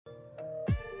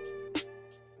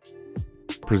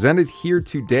presented here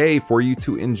today for you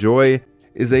to enjoy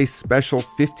is a special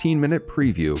 15-minute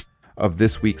preview of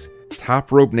this week's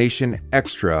Top Rope Nation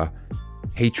Extra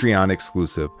Patreon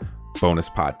exclusive bonus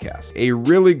podcast. A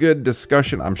really good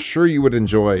discussion I'm sure you would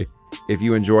enjoy if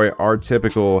you enjoy our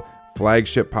typical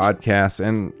flagship podcast.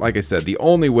 And like I said, the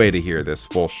only way to hear this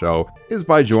full show is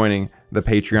by joining the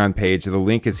Patreon page. The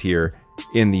link is here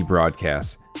in the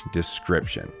broadcast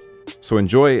description. So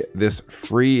enjoy this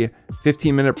free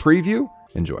 15-minute preview.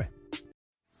 Enjoy.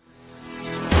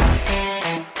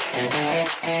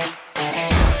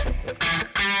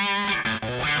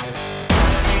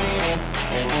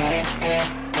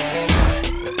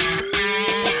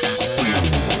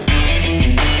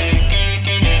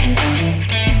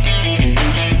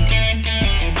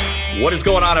 What is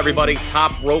going on, everybody?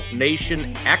 Top Rope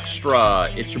Nation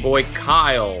Extra. It's your boy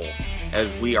Kyle,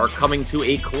 as we are coming to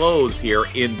a close here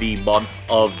in the month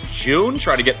of June.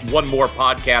 Trying to get one more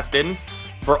podcast in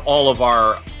for all of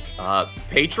our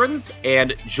patrons.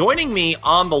 And joining me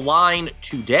on the line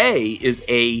today is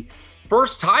a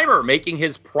first-timer making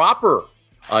his proper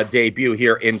debut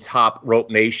here in Top Rope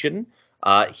Nation.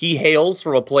 He hails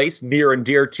from a place near and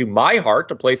dear to my heart,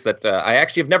 a place that I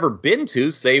actually have never been to,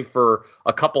 save for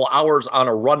a couple hours on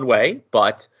a runway.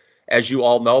 But as you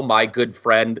all know, my good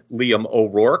friend Liam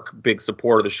O'Rourke, big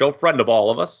supporter of the show, friend of all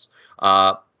of us.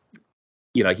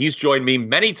 He's joined me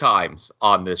many times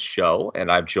on this show, and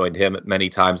I've joined him many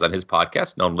times on his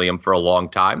podcast, known Liam for a long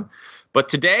time. But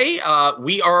today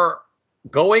we are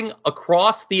going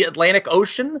across the Atlantic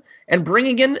Ocean and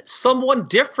bringing in someone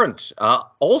different,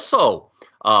 also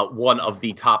one of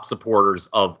the top supporters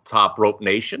of Top Rope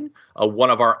Nation, one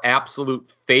of our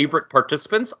absolute favorite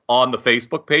participants on the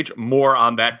Facebook page. More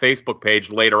on that Facebook page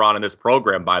later on in this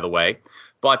program, by the way.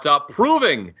 But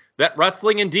proving that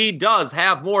wrestling indeed does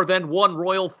have more than one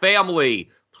royal family,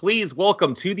 please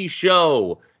welcome to the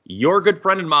show your good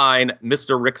friend and mine,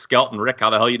 Mr. Rick Skelton. Rick,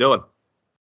 how the hell you doing?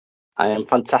 I am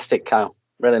fantastic, Kyle.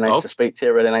 Really nice to speak to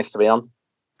you. Really nice to be on.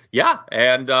 Yeah,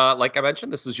 and like I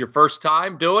mentioned, this is your first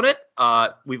time doing it.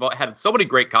 We've had so many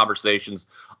great conversations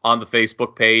on the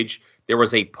Facebook page. There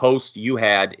was a post you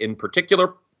had in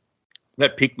particular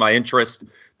that piqued my interest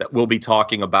that we'll be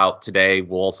talking about today.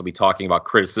 We'll also be talking about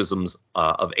criticisms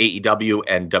of AEW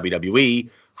and WWE,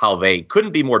 how they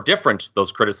couldn't be more different,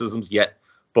 those criticisms, yet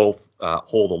both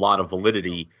hold a lot of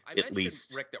validity, at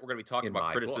least. Rick, that we're going to be talking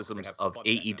about criticisms of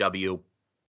AEW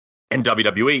and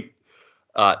WWE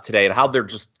today, and how they're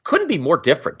just couldn't be more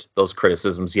different, those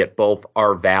criticisms, yet both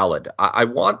are valid. I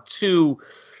want to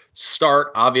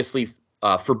start, obviously,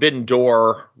 Forbidden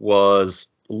Door was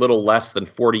a little less than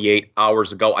 48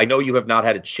 hours ago. I know you have not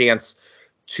had a chance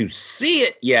to see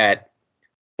it yet,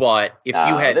 but if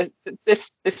you had...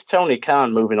 This Tony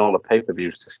Khan moving all the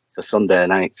pay-per-views to Sunday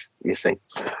nights, you see.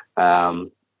 The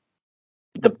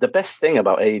best thing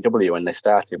about AEW when they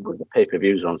started was the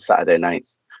pay-per-views on Saturday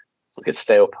nights. We could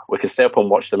stay up and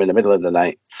watch them in the middle of the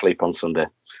night, sleep on Sunday.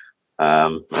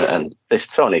 And this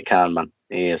Tony Khan, man,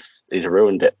 he's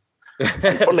ruined it.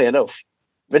 And funnily enough,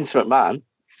 Vince McMahon,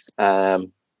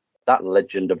 that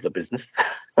legend of the business,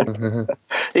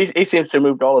 he seems to have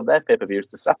moved all of their pay-per-views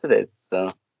to Saturdays.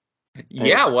 So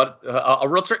yeah, what a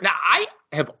real trick. Now, I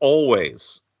have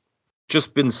always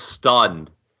just been stunned.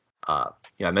 I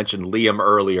mentioned Liam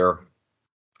earlier,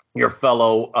 your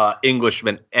fellow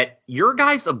Englishman, at your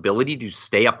guys' ability to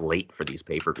stay up late for these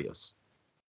pay-per-views.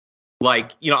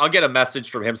 Like, I'll get a message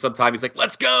from him sometime. He's like,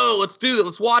 let's go, let's do it,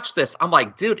 let's watch this. I'm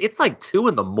like, dude, it's like 2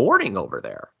 a.m. over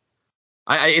there.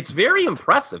 It's very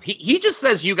impressive. He just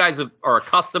says you guys are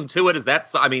accustomed to it. Is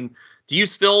that, do you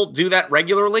still do that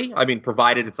regularly?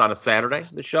 Provided it's on a Saturday,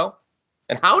 the show?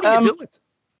 And how do you do it?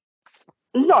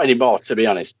 Not anymore, to be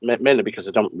honest. Mainly because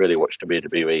I don't really watch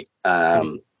WWE,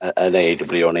 and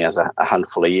AEW only has a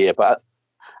handful a year. But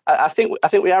I think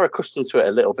we are accustomed to it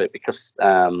a little bit because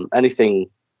anything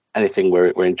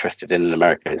we're interested in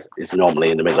America is normally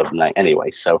in the middle of the night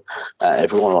anyway. So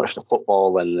if we want to watch the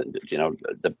football, then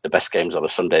the best games on a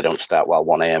Sunday don't start while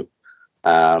 1 a.m.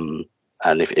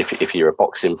 And if you're a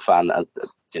boxing fan, a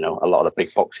lot of the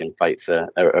big boxing fights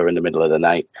are in the middle of the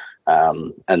night.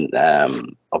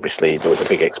 Obviously there was a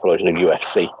big explosion of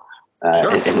UFC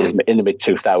in the mid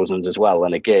 2000s as well.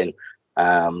 And again,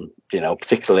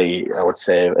 particularly I would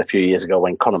say a few years ago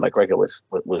when Conor McGregor was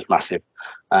massive.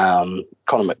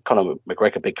 Conor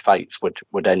McGregor big fights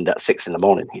would end at 6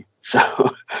 a.m. here.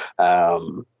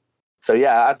 So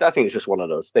yeah, I think it's just one of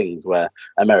those things where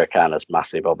Americana's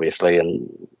massive, obviously, and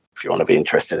if you want to be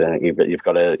interested in it, you've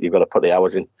got to put the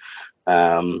hours in.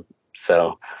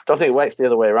 So don't think it works the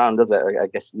other way around, does it? I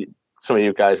guess some of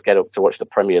you guys get up to watch the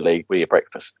Premier League with your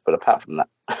breakfast. But apart from that,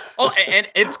 oh, and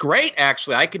it's great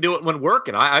actually. I can do it when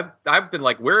working. I've been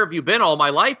like, where have you been all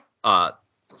my life?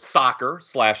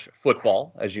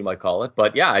 Soccer/football, as you might call it.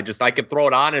 But yeah, I can throw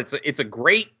it on. And it's a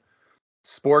great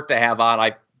sport to have on.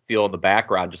 I feel in the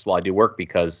background just while I do work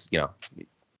because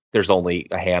there's only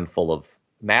a handful of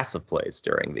massive plays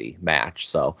during the match,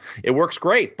 so it works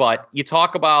great. But you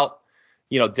talk about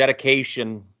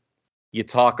dedication. You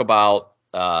talk about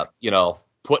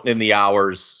putting in the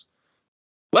hours.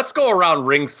 Let's go around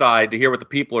ringside to hear what the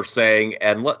people are saying,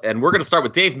 and we're going to start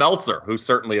with Dave Meltzer, who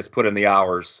certainly has put in the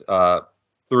hours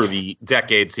through the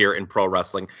decades here in pro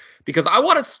wrestling, because I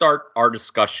want to start our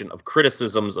discussion of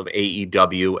criticisms of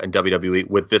AEW and WWE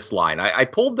with this line. I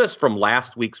pulled this from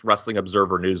last week's Wrestling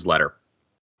Observer newsletter,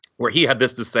 where he had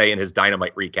this to say in his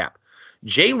Dynamite recap.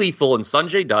 Jay Lethal and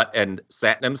Sanjay Dutt and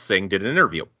Satnam Singh did an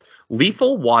interview.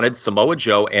 Lethal wanted Samoa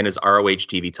Joe and his ROH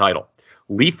TV title.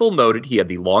 Lethal noted he had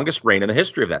the longest reign in the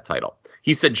history of that title.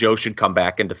 He said Joe should come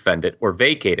back and defend it or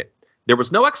vacate it. There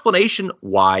was no explanation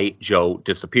why Joe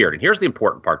disappeared. And here's the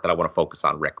important part that I want to focus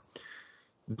on, Rick.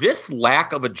 This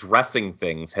lack of addressing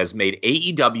things has made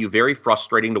AEW very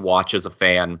frustrating to watch as a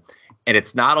fan. And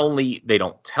it's not only they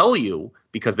don't tell you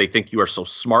because they think you are so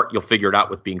smart you'll figure it out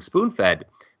with being spoon-fed.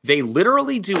 They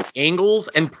literally do angles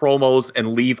and promos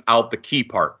and leave out the key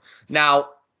part. Now,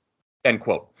 end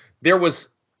quote. There was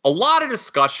a lot of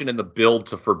discussion in the build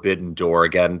to Forbidden Door.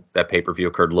 Again, that pay-per-view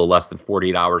occurred a little less than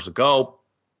 48 hours ago.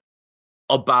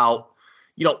 About,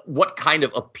 what kind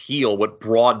of appeal, what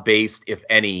broad-based, if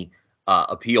any,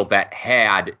 appeal that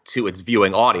had to its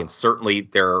viewing audience. Certainly,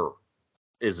 there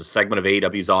is a segment of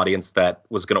AEW's audience that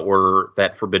was going to order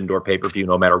that Forbidden Door pay-per-view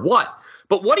no matter what.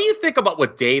 But what do you think about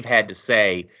what Dave had to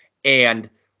say? And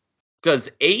does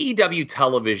AEW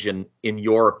television, in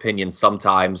your opinion,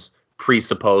 sometimes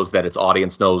presuppose that its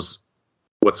audience knows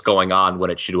what's going on when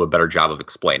it should do a better job of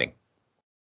explaining?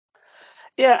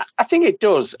 Yeah, I think it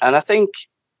does. And I think,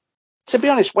 to be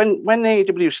honest, when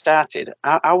AEW started,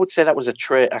 I would say that was a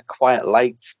trait I quite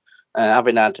liked,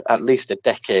 having had at least a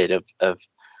decade of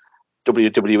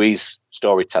WWE's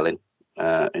storytelling,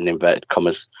 in inverted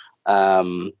commas,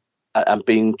 and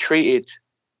being treated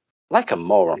like a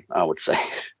moron, I would say,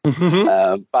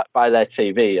 by their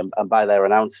TV and by their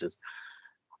announcers.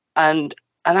 And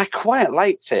I quite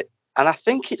liked it. And I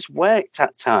think it's worked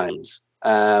at times.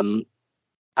 And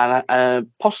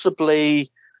possibly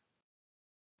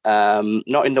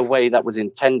not in the way that was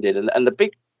intended. And the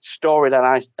big story that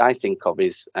I think of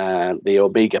is the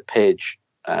Omega Page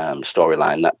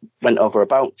storyline that went over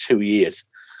about 2 years.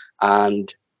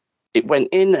 And it went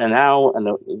in and out, and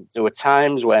there were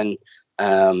times when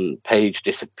Page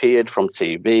disappeared from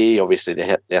TV. Obviously, they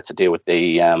had to deal with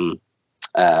the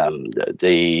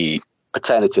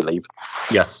paternity leave.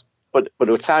 Yes. But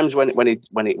there were times when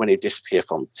he disappeared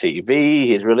from TV.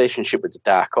 His relationship with the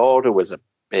Dark Order was a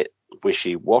bit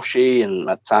wishy-washy, and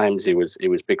at times he was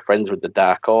big friends with the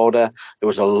Dark Order. There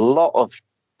was a lot of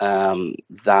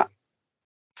that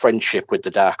friendship with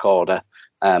the Dark Order,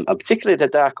 and particularly the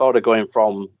Dark Order going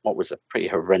from what was a pretty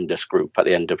horrendous group at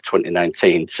the end of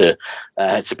 2019 to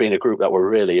being a group that were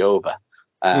really over.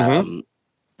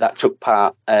 That took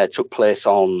place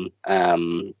on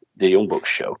the Young Bucks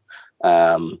show.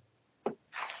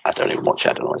 I don't even watch it.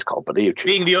 I don't know what it's called, but the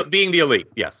YouTube. Being the Elite,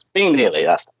 yes. Being the Elite,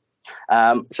 that's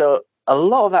so a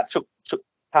lot of that took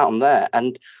part on there,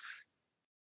 and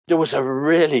there was a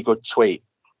really good tweet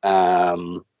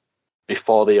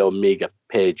before the Omega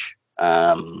Page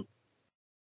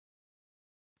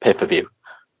pay-per-view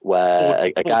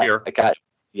where a guy,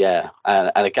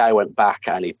 and a guy went back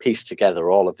and he pieced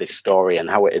together all of this story and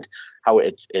how it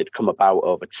had come about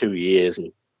over 2 years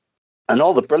and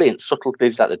all the brilliant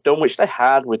subtleties that they'd done, which they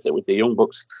had with the Young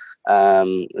Bucks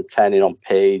turning on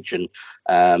Page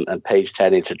and Page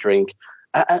turning to drink,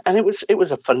 and it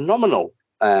was a phenomenal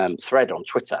thread on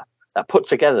Twitter that put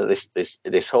together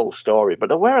this whole story. But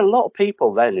there were a lot of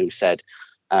people then who said,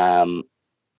 I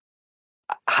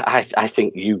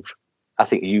think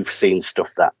you've seen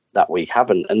stuff that we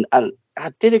haven't, and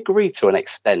I did agree to an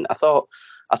extent. I thought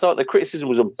the criticism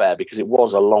was unfair because it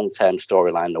was a long-term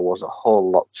storyline. There was a whole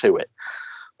lot to it,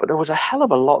 but there was a hell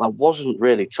of a lot that wasn't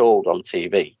really told on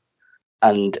TV,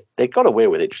 and they got away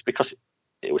with it just because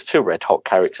it was two red-hot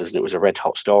characters and it was a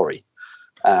red-hot story.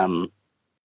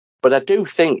 But I do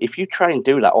think if you try and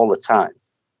do that all the time,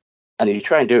 and you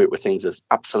try and do it with things as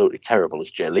absolutely terrible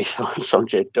as Jay Lethal and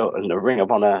Sanjay Dutt and the Ring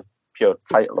of Honor pure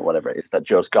title or whatever it is that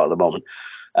Joe's got at the moment,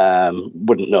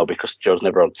 wouldn't know because Joe's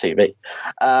never on TV.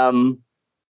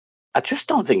 I just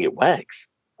don't think it works.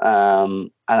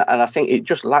 And I think it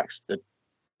just lacks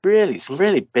some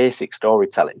really basic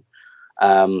storytelling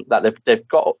that they've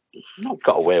not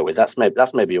got away with. That's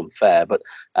maybe unfair, but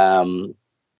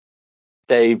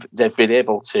they've been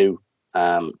able to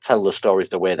tell the stories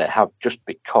the way they have just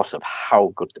because of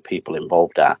how good the people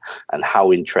involved are and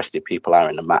how interested people are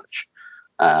in the match.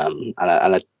 And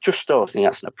I just don't think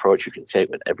that's an approach you can take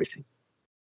with everything.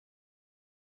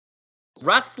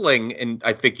 Wrestling, and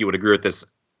I think you would agree with this,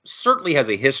 certainly has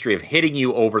a history of hitting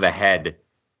you over the head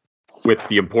with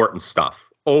the important stuff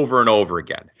over and over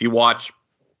again. If you watch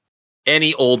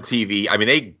any old TV, I mean,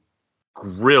 they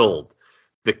grilled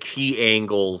the key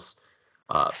angles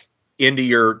into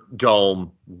your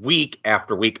dome week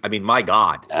after week. I mean, my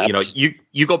God,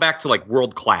 you go back to like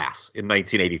World Class in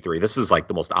 1983. This is like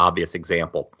the most obvious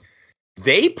example.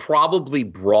 They probably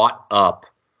brought up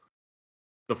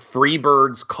the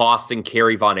Freebirds costing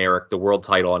Kerry Von Erich the world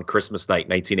title on Christmas night,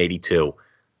 1982,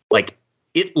 like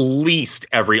at least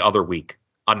every other week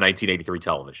on 1983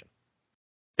 television.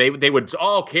 They would,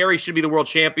 Kerry should be the world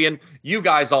champion. You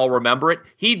guys all remember it.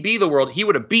 He'd be the world. He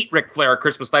would have beat Ric Flair at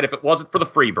Christmas night if it wasn't for the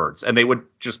Freebirds. And they would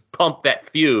just pump that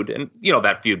feud. And,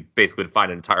 that feud basically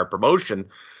defined an entire promotion.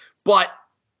 But,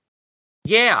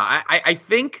 yeah, I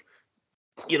think,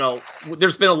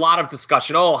 there's been a lot of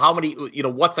discussion. How many,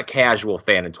 what's a casual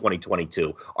fan in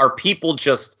 2022? Are people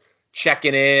just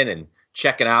checking in and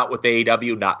checking out with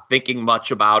AEW, not thinking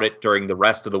much about it during the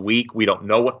rest of the week? We don't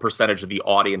know what percentage of the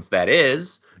audience that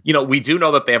is. We do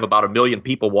know that they have about 1 million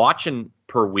people watching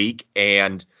per week,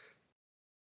 and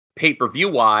pay-per-view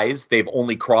wise, they've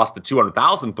only crossed the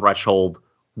 200,000 threshold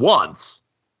once.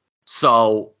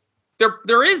 So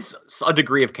there is a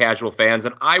degree of casual fans,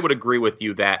 and I would agree with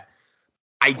you that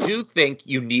I do think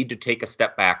you need to take a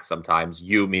step back sometimes,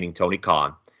 you meaning Tony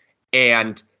Khan,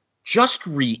 and just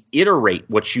reiterate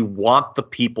what you want the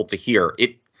people to hear.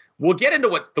 We'll get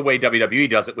into the way WWE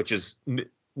does it, which is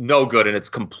no good, and it's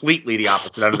completely the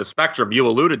opposite end of the spectrum. You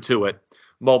alluded to it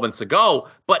moments ago,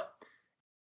 but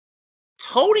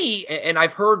Tony, and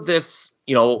I've heard this,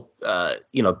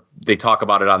 they talk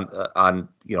about it on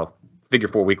Figure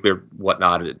 4 Weekly or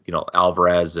whatnot,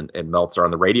 Alvarez and Meltzer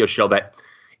on the radio show, that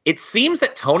it seems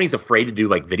that Tony's afraid to do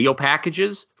like video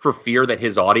packages for fear that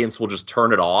his audience will just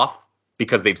turn it off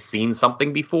because they've seen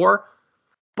something before.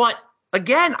 But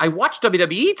again, I watch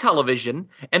WWE television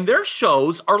and their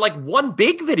shows are like one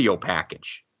big video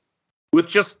package with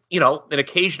just, an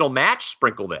occasional match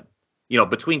sprinkled in,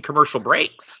 between commercial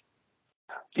breaks.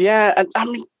 Yeah, and I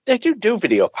mean, they do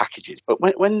video packages, but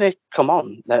when they come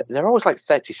on, they're always like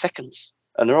 30 seconds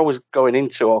and they're always going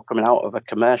into or coming out of a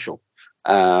commercial.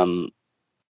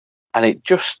 And I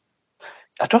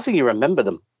don't think you remember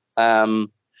them. I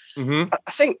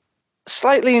think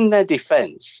slightly in their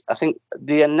defense, I think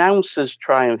the announcers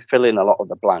try and fill in a lot of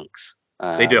the blanks.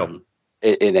 They do.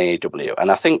 In AEW.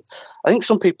 And I think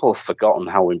some people have forgotten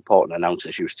how important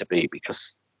announcers used to be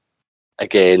because,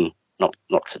 again, not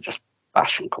to just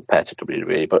bash and compare to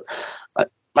WWE, but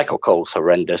Michael Cole's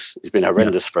horrendous. He's been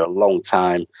horrendous for a long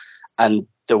time. And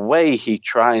the way he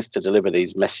tries to deliver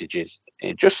these messages,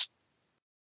 it just,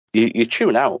 you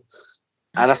tune out.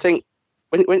 And I think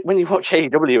when you watch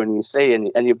AEW and you see,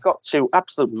 and you've got two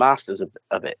absolute masters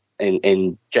of it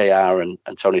in JR and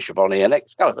Tony Schiavone, and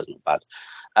Excalibur's not bad.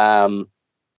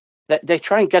 They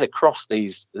try and get across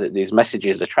these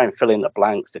messages. They try and fill in the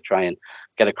blanks. They try and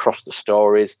get across the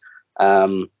stories.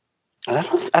 And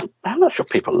I'm not sure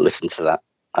people listen to that.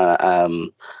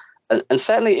 And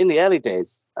certainly in the early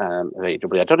days of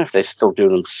AEW, I don't know if they still do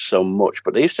them so much,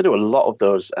 but they used to do a lot of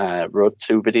those Road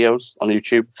to videos on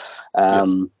YouTube.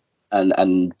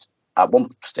 And at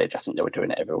one stage, I think they were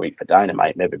doing it every week for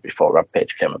Dynamite, maybe before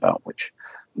Rampage came about, which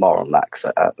more on that,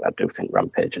 because I do think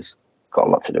Rampage has got a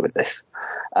lot to do with this.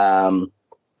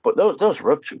 But those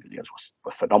Road to videos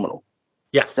were phenomenal.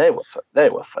 Yes, they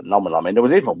were phenomenal. I mean, there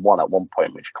was even one at one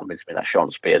point which convinced me that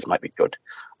Sean Spears might be good.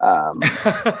 I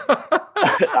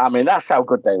mean, that's how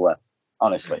good they were,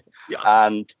 honestly. Yeah.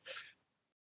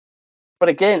 But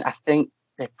again, I think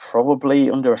they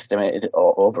probably underestimated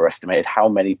or overestimated how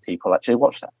many people actually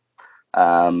watched that.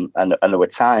 And there were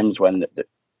times when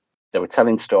they were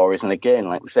telling stories, and again,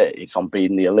 like we say, it's on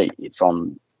Being the Elite, it's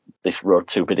on this Road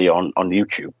to video on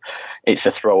YouTube. It's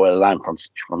a throwaway line from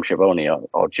Schiavone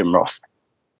or Jim Ross.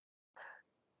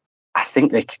 I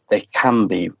think they can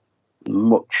be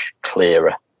much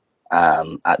clearer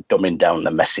at dumbing down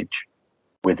the message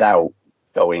without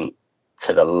going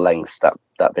to the lengths that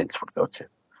Vince would go to.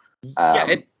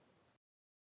 Oh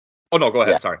no, go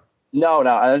ahead. Yeah. Sorry. No.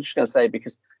 I was just going to say,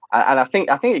 because, and I think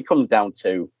it comes down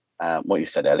to what you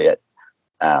said earlier.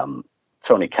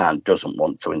 Tony Khan doesn't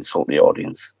want to insult the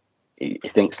audience. he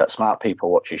thinks that smart people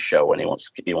watch his show, and he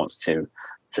wants to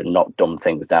knock dumb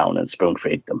things down and spoon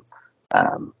feed them.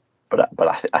 But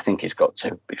I think he's got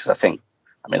to, because I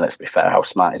mean, let's be fair, how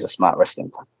smart is a smart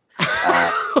wrestling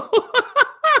fan?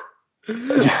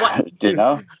 Do you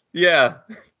know? Yeah.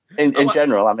 In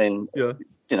general, I mean, yeah.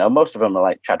 You know, most of them are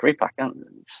like Chad Repak, aren't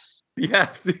they?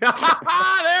 Yes.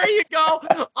 There you go.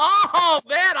 Oh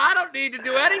man, I don't need to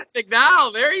do anything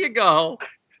now. There you go.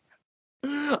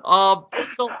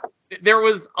 So there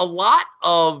was a lot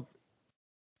of,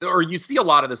 or you see a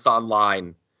lot of this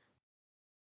online.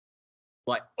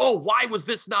 Like, oh, why was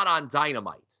this not on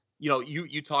Dynamite? You know,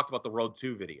 you talked about the Road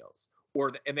to videos,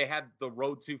 and they had the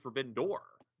Road to Forbidden Door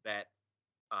that,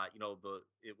 you know,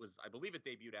 it was, I believe it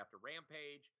debuted after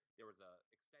Rampage. There was a